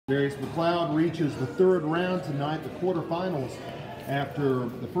Darius McLeod reaches the third round tonight, the quarterfinals, after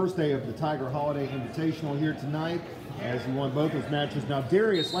the first day of the Tiger Holiday Invitational here tonight, as he won both those matches. Now,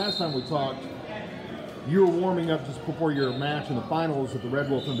 Darius, last time we talked, you were warming up just before your match in the finals of the Red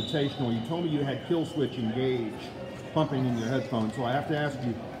Wolves Invitational. You told me you had Kill Switch engaged, pumping in your headphones. So I have to ask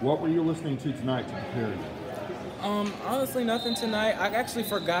you, what were you listening to tonight to prepare you? Honestly, nothing tonight. I actually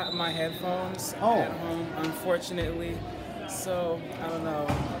forgot my headphones at home, unfortunately. So, I don't know.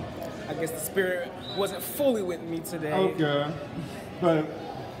 I guess the spirit wasn't fully with me today. Okay. But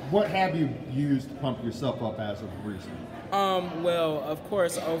what have you used to pump yourself up as of recent? Well, of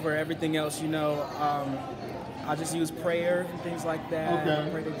course, over everything else, you know, I just use prayer and things like that. Okay. I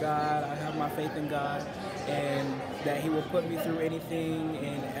pray to God. I have my faith in God, and that He will put me through anything,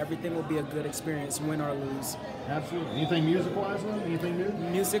 and everything will be a good experience, win or lose. Absolutely. Anything music-wise, though? Anything new?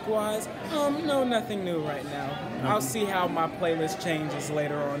 Music-wise, no, nothing new right now. Nothing. I'll see how my playlist changes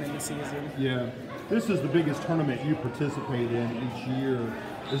later on in the season. Yeah. This is the biggest tournament you participate in each year.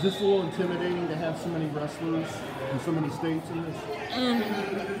 Is this a little intimidating to have so many wrestlers in so many states in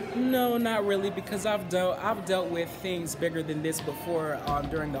this? No, not really, because I've dealt with things bigger than this before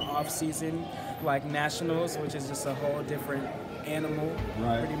during the off season, like nationals, which is just a whole different animal,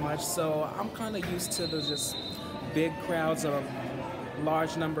 pretty much. So I'm kind of used to the just big crowds of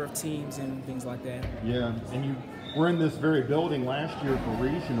large number of teams and things like that. Yeah, and you were in this very building last year for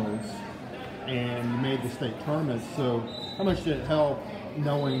regionals, and you made the state tournament. So how much did it help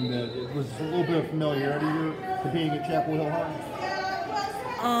knowing that it was a little bit of familiarity here competing at Chapel Hill High?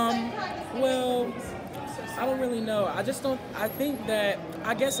 Well, I don't really know. I think that,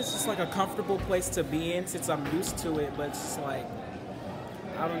 I guess it's just like a comfortable place to be in since I'm used to it, but it's just like,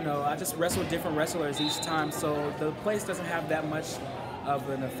 I don't know. I just wrestle different wrestlers each time, so the place doesn't have that much of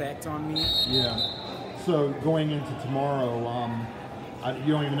an effect on me. Yeah. So going into tomorrow,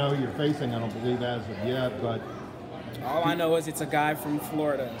 you don't even know who you're facing, I don't believe, as of yet, but all I know is it's a guy from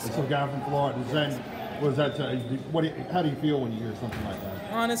Florida. So. It's a guy from Florida. How do you feel when you hear something like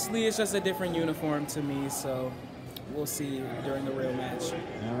that? Honestly, it's just a different uniform to me, so we'll see during the real match.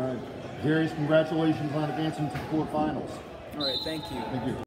 All right. Darius, congratulations on advancing to the quarterfinals. All right, thank you. Thank you.